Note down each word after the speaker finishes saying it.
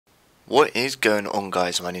What is going on,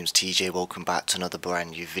 guys? My name's TJ. Welcome back to another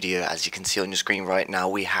brand new video. As you can see on your screen right now,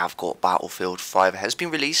 we have got Battlefield 5. It has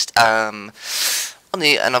been released and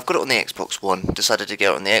I've got it on the Xbox One. Decided to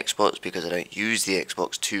get it on the Xbox because I don't use the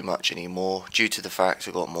Xbox too much anymore due to the fact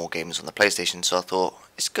I've got more games on the PlayStation, so I thought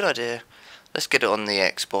it's a good idea. Let's get it on the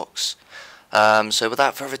Xbox. So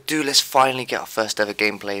without further ado, let's finally get our first ever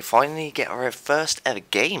gameplay. Finally get our first ever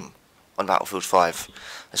game on Battlefield 5.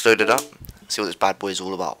 Let's load it up, see what this bad boy is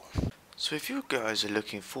all about. So if you guys are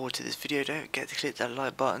looking forward to this video, don't forget to click that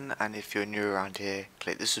like button, and if you're new around here,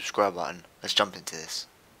 click the subscribe button. Let's jump into this.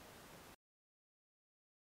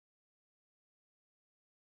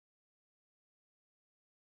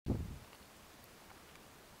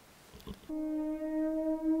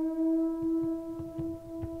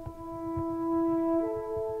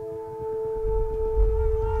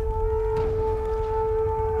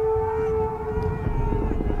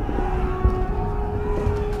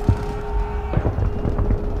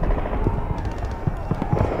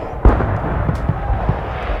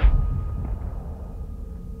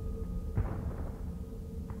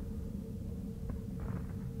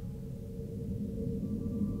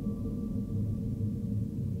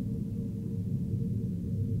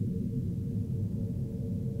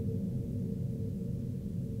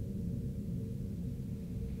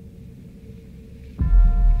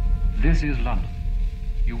 This is London.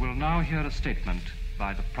 You will now hear a statement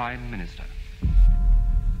by the Prime Minister.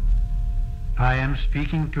 I am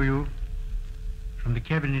speaking to you from the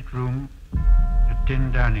Cabinet Room at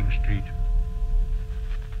 10 Downing Street.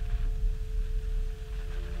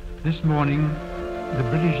 This morning, the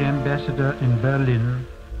British ambassador in Berlin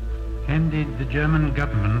handed the German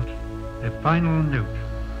government a final note.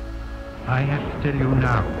 I have to tell you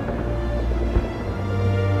now,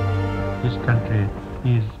 this country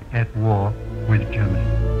is at war with Germany.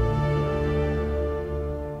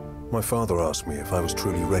 My father asked me if I was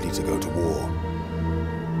truly ready to go to war.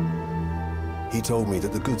 He told me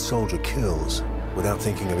that the good soldier kills without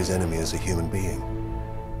thinking of his enemy as a human being.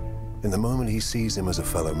 In the moment he sees him as a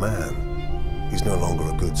fellow man, he's no longer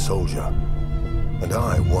a good soldier. And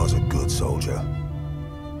I was a good soldier.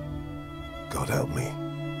 God help me.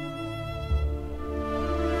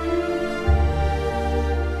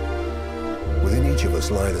 Within each of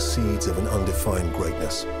us lie the seeds of an undefined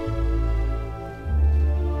greatness.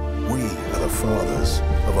 We are the fathers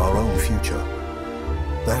of our own future.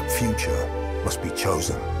 That future must be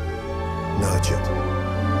chosen, nurtured,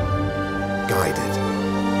 guided.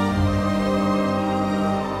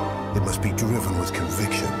 It must be driven with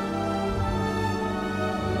conviction.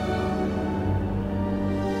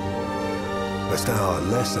 Lest our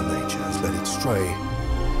lesser natures let it stray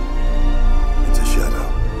into shadow.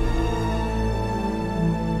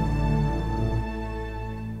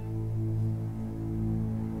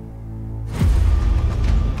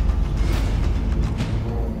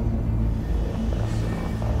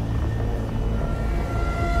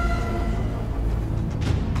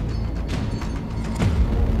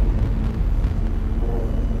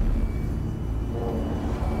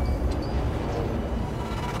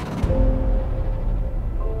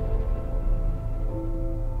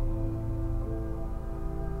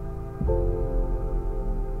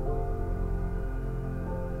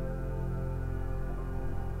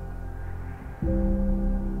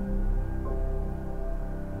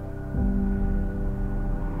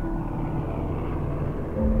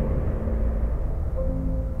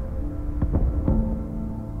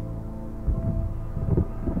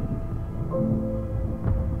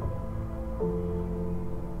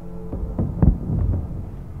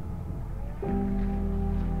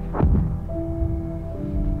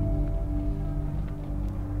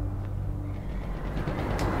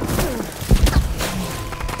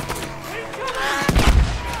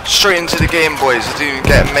 Straight into the game, boys. I didn't even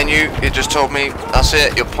get a menu. It just told me that's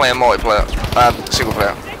it. You're playing multiplayer, single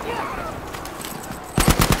player.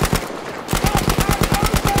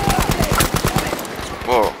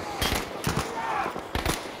 Whoa.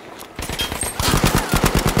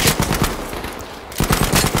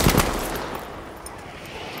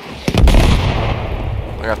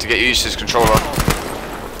 I'm gonna have to get used to this controller.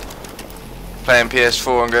 Playing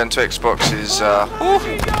PS4 and going to Xbox is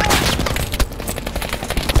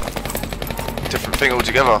different thing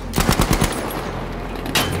altogether.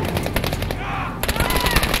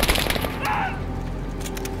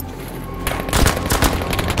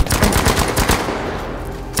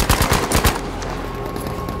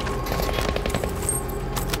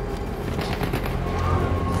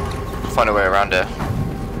 Find a way around here.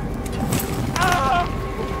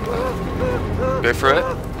 Go through it?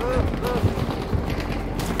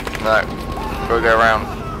 No. Gotta go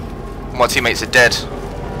around. My teammates are dead.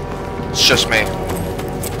 It's just me.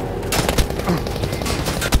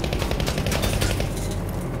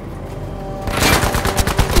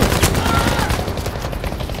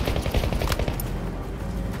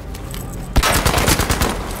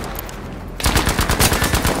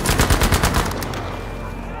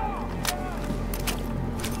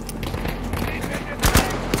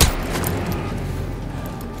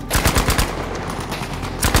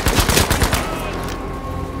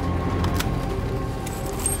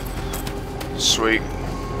 Sweet.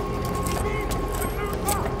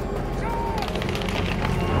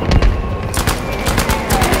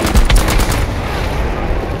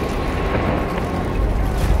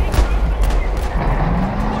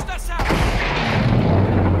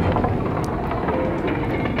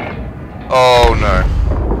 Oh no.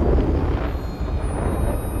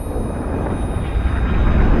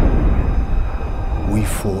 We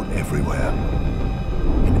fought everywhere,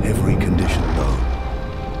 in every condition known,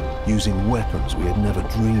 using weapons we had never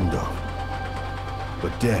dreamed of.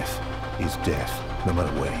 But death is death, no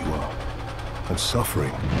matter where you are. And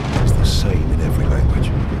suffering is the same in every language.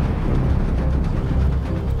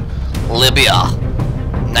 Libya,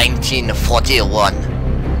 1941.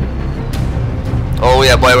 Oh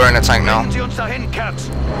yeah, boy, we're in a tank now. Sie uns dahin, Kerz.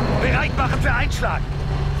 Bereit machen für Einschlag.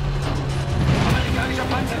 Amerikanischer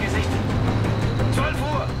Panzer gesichtet. 12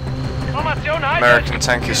 Uhr. Formation halten. American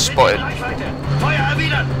tank is spotted. Feuer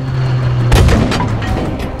erwidern.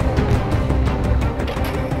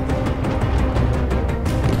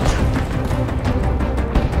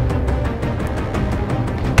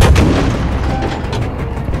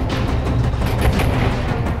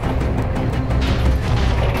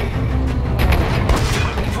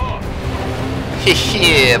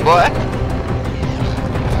 Yeah, boy.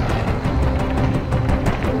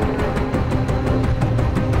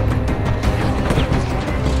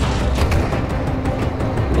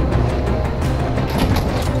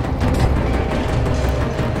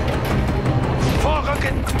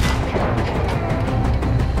 Vorrücken.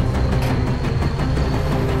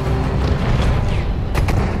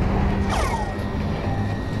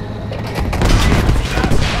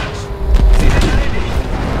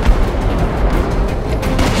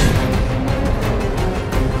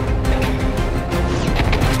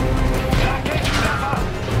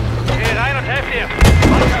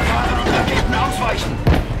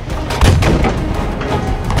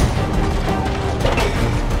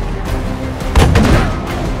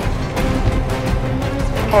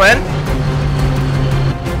 Come in.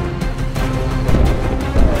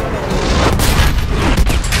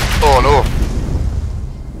 Oh no.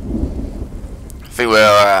 I think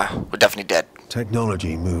we're definitely dead.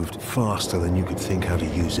 Technology moved faster than you could think how to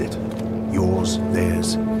use it. Yours,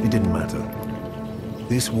 theirs, it didn't matter.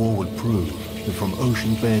 This war would prove that from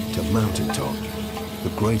ocean bed to mountain top, the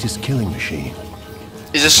greatest killing machine.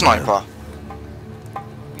 He's a sniper.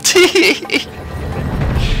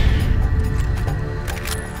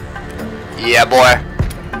 Yeah, boy.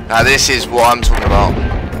 Now this is what I'm talking about.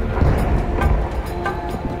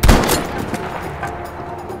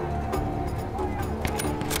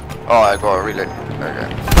 Oh, I got a reload. Okay.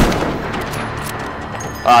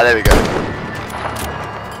 Ah, there we go.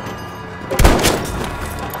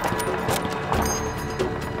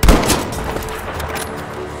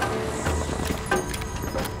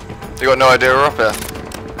 You got no idea we're up here.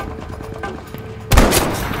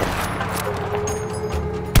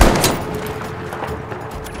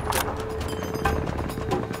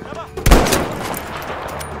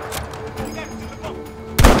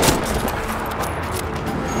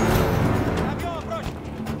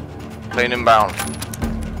 Plane inbound.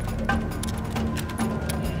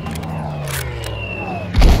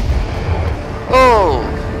 Oh!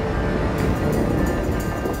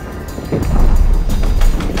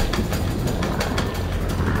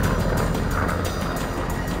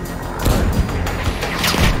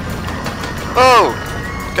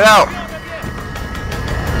 Oh! Get out!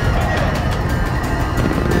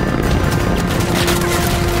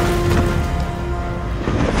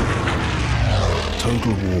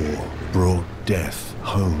 Total war brought death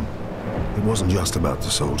home. It wasn't just about the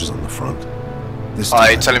soldiers on the front. This Oh,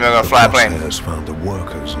 time, you telling me I'm gonna fly a plane? crosshairs found the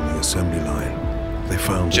workers on the assembly line. They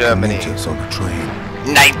found Germany. the commuters on the train,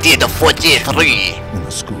 1943! in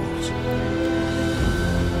the schools.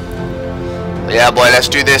 Yeah, boy, let's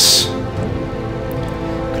do this.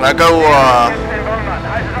 Can I go,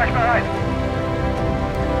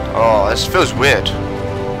 Oh, this feels weird.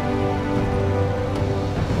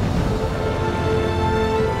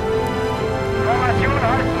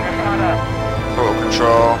 Throttle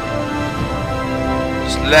control.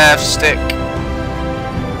 Just left stick.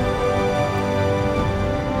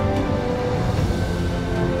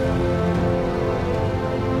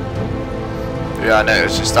 Yeah, I know,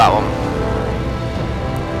 it's just that one.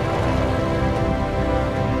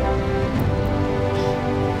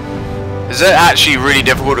 Is it actually really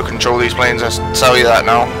difficult to control these planes? I'll tell you that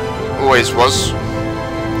now. Always was.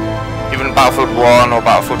 Even Battlefield 1 or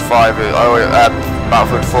Battlefield 5,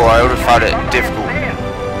 Battlefield 4, I always found it difficult.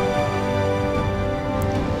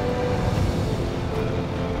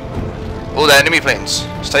 All the enemy planes,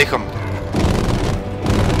 let's take them.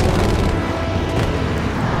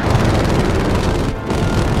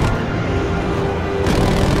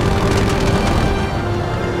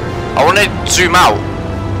 I want to zoom out.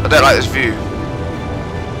 I don't like this view.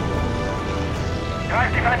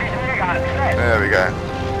 There we go.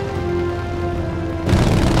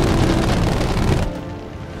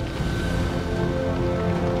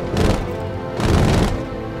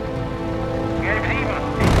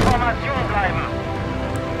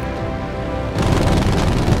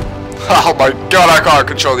 Oh my god, I can't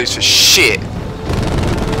control these for shit.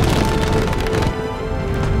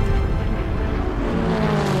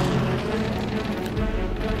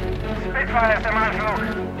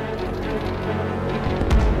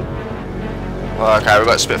 Well, okay, we've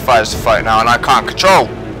got Spitfires to fight now and I can't control.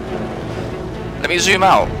 Let me zoom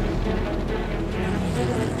out.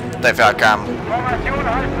 Don't think I can.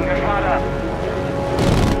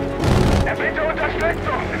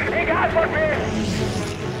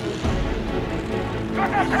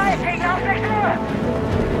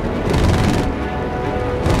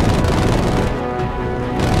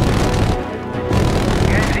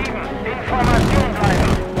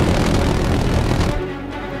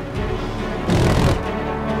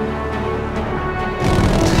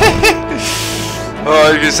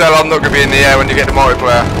 Oh, you can tell I'm not going to be in the air when you get the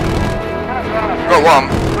multiplayer. Got one.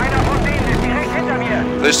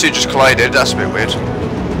 Those two just collided, that's a bit weird.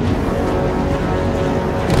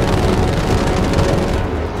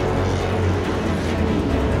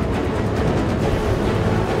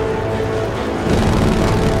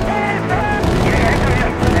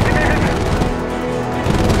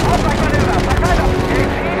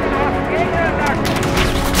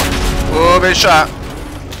 Oh, bit shot.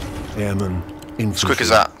 Airmen, infantry, as quick as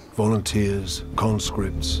that. Volunteers,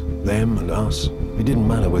 conscripts, them and us. It didn't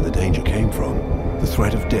matter where the danger came from. The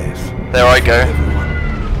threat of death. There I go. Everyone.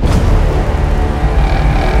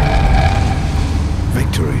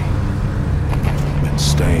 Victory meant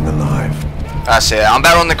staying alive. That's it. I'm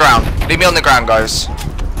better on the ground. Leave me on the ground, guys.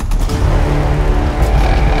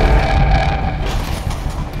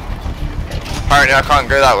 Apparently I can't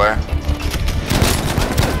go that way.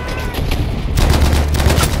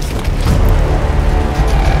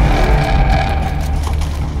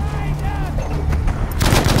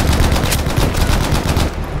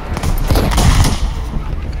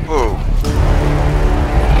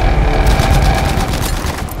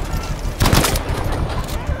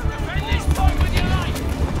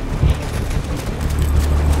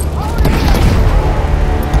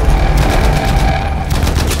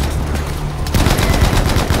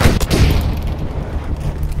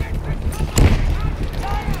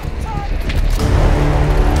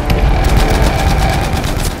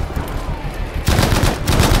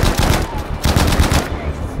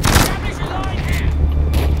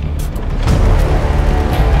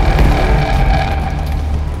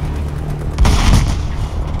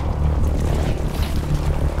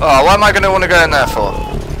 Oh, what am I going to want to go in there for?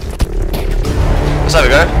 Let's have a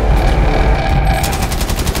go.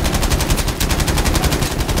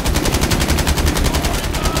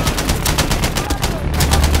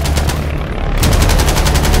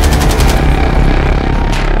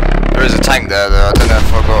 There is a tank there though, I don't know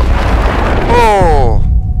if I got... Oh!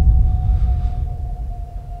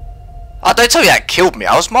 Oh, don't tell me that killed me,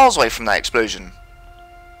 I was miles away from that explosion.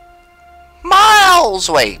 Miles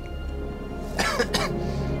away!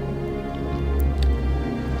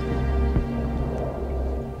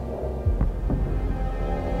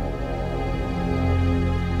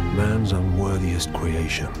 Man's unworthiest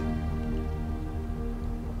creation.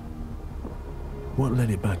 What led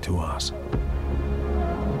it back to us?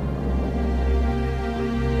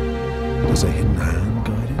 Does a hidden hand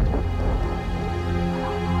guide it?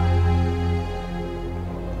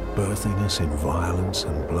 Birthing us in violence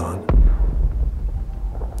and blood?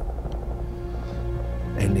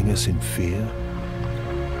 Ending us in fear?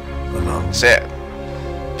 Alone? That's it.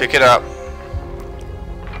 Pick it up.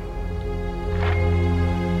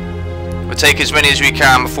 We'll take as many as we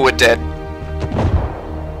can before we're dead.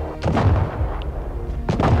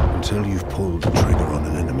 Until you've pulled the trigger on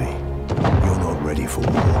an enemy, you're not ready for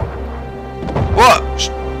war. What?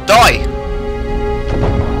 Die!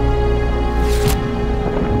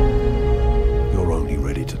 You're only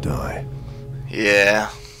ready to die. Yeah.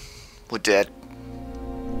 dead.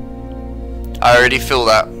 I already feel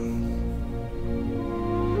that.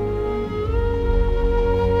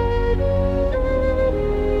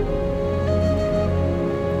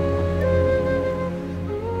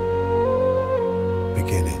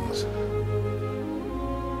 Beginnings.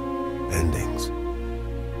 Endings.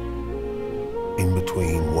 In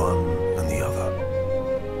between one and the other.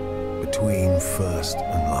 Between first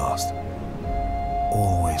and last.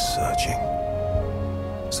 Always searching.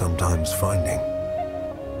 Sometimes finding.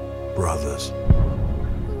 Brothers.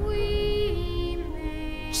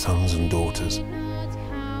 Sons and daughters.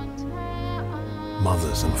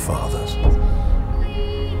 Mothers and fathers.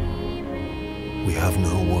 We have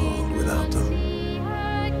no world without them.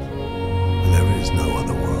 And there is no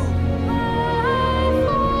other world.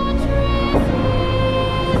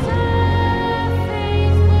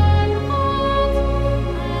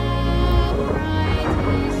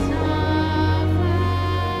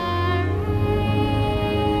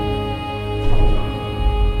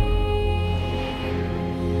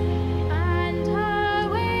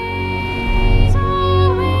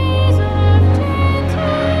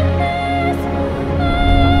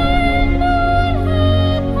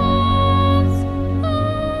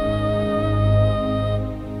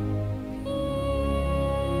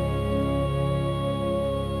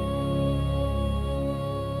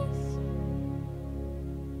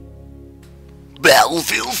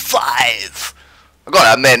 Battlefield 5! I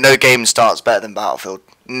gotta admit, no game starts better than Battlefield.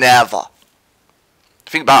 Never. I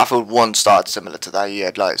think Battlefield 1 started similar to that. You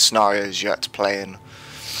had like scenarios you had to play in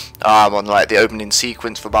on like the opening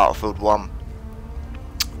sequence for Battlefield 1.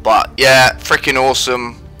 But yeah, freaking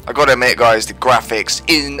awesome. I gotta admit guys, the graphics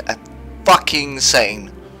in a fucking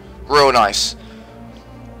insane. Real nice.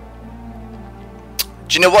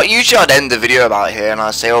 Do you know what? Usually I'd end the video about here and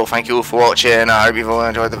I say, oh, thank you all for watching. I hope you've all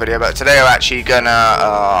enjoyed the video. But today I'm actually gonna,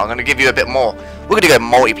 I'm gonna give you a bit more. We're gonna go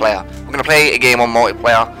multiplayer. We're gonna play a game on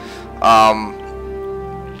multiplayer.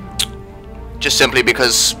 Just simply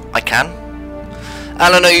because I can. And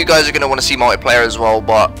I know you guys are gonna want to see multiplayer as well.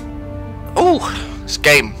 But oh, this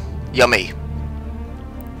game, yummy.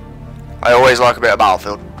 I always like a bit of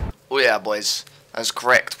Battlefield. Oh yeah, boys, that's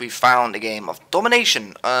correct. We found a game of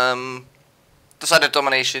domination. Decided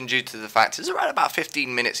domination due to the fact it's around about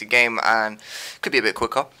 15 minutes a game and could be a bit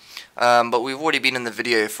quicker, but we've already been in the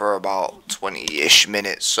video for about 20-ish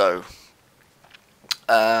minutes, so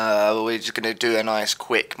we're just going to do a nice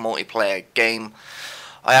quick multiplayer game.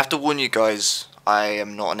 I have to warn you guys, I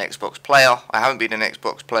am not an Xbox player. I haven't been an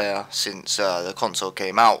Xbox player since the console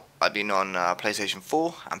came out. I've been on PlayStation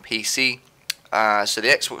 4 and PC, so the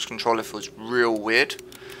Xbox controller feels real weird.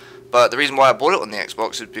 But the reason why I bought it on the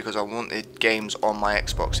Xbox is because I wanted games on my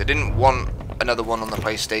Xbox. I didn't want another one on the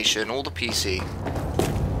PlayStation or the PC.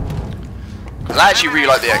 Because I actually really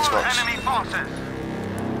like the Xbox.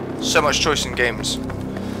 So much choice in games.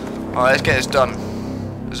 Alright, let's get this done.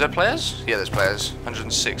 Is there players? Yeah, there's players.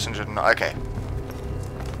 106, 109. Okay.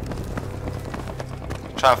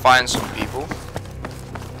 Try and find some people.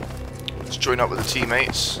 Let's join up with the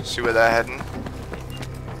teammates. See where they're heading.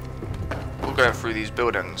 We're going through these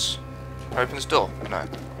buildings. Open this door? No.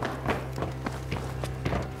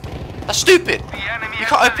 That's stupid! You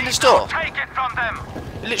can't open this door!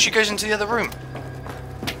 It literally goes into the other room.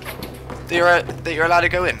 That you're allowed to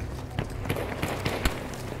go in.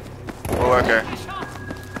 Oh, okay.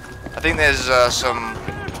 I think there's some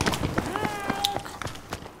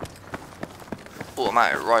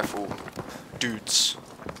automatic rifle dudes.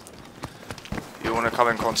 You want to come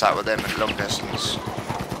in contact with them at long distance.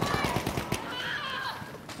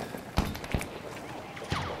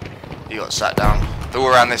 You got sat down. They're all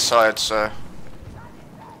around this side, so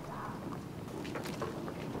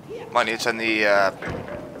might need to turn the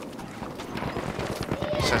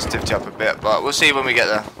sensitivity up a bit, but we'll see when we get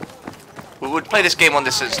there. We would play this game on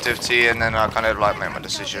this sensitivity, and then I'll kind of like make my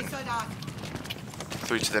decision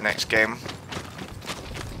through to the next game.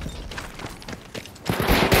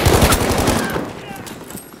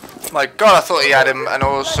 My God, I thought he had him, and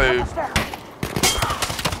also,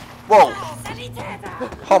 whoa.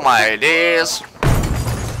 Oh my days.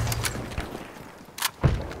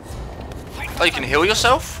 Oh, you can heal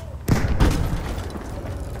yourself?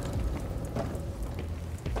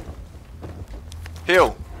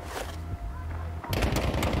 Heal.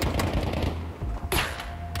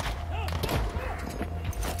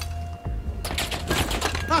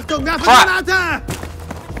 Crap.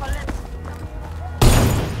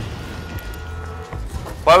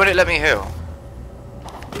 Why would it let me heal?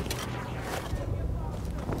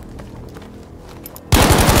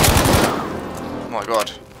 Oh my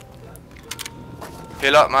God.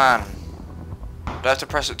 Heal up, man. Do I have to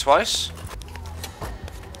press it twice?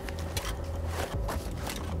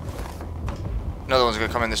 Another one's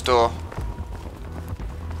gonna come in this door.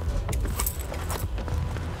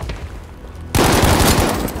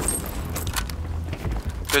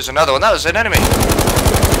 There's another one. That was an enemy.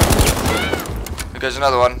 There goes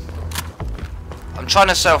another one. I'm trying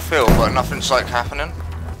to self-heal, but nothing's like happening.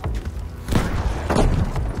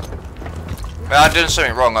 Yeah, I'm doing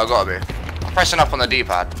something wrong. I gotta be. I'm pressing up on the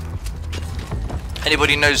D-pad.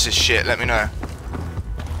 Anybody knows this shit? Let me know.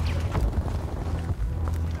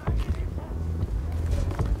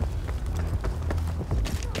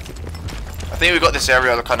 I think we got this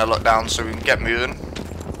area kind of locked down, so we can get moving. I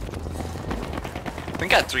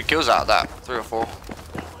think I had 3 kills out of that, 3 or 4.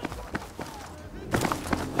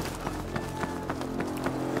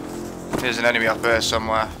 There's an enemy up there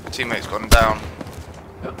somewhere. Teammate's gone down.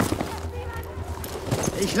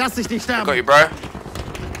 Ich lass dich nicht sterben. Got you, bro.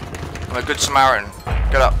 I'm a good Samaritan.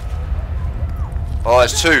 Get up. Oh,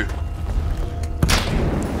 there's 2.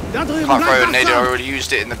 Da drüben, Can't throw a bleib nade. I wachsam. already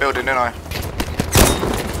used it in the building, didn't I?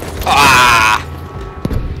 Ah!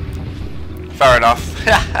 Fair enough.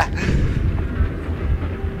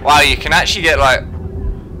 Wow, you can actually get like,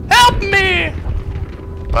 help me!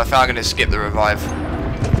 But I think I'm gonna skip the revive.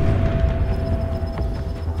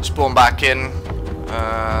 Spawn back in.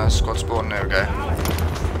 Squad spawn. There we go.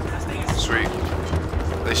 Sweet.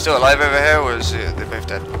 Are they still alive over here, or is it they're both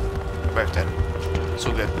dead? They're both dead. It's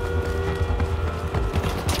all good.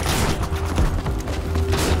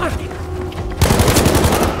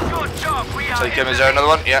 Take him. Is there another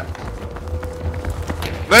one? Yeah.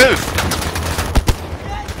 Move!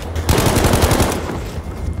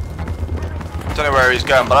 Don't know where he's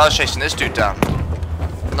going, but I was chasing this dude down.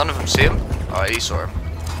 None of them see him. Oh, he saw him.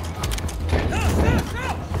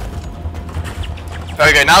 There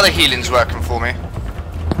we go. Now the healing's working for me.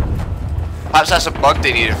 Perhaps that's a bug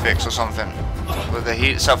they need to fix or something. Where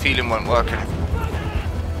the self-healing weren't working.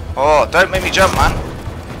 Oh, don't make me jump, man.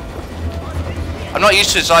 I'm not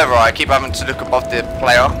used to this either. I keep having to look above the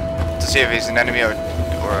player to see if he's an enemy or a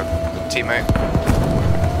teammate.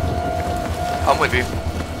 I'm with you.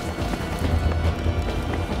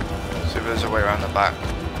 See if there's a way around the back.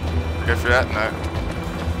 Go through that? No.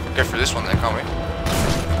 Go through this one then, can't we?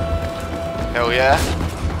 Hell yeah.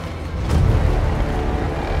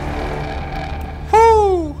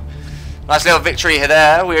 Woo! Nice little victory here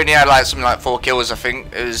there. We only had like something like 4 kills, I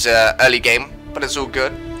think. It was early game, but it's all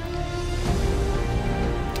good.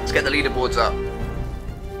 Let's get the leaderboards up.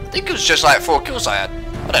 I think it was just like 4 kills I had.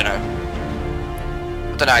 I don't know.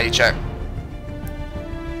 I don't know how you check.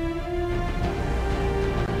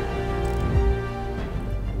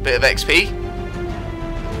 Bit of XP.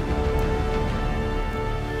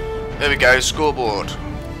 There we go, scoreboard.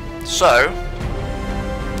 So,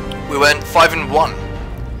 we went 5-1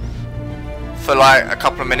 for like a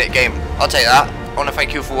couple of minute game. I'll take that. I want to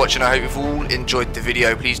thank you for watching. I hope you've all enjoyed the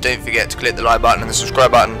video. Please don't forget to click the like button and the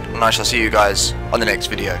subscribe button, and I shall see you guys on the next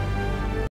video.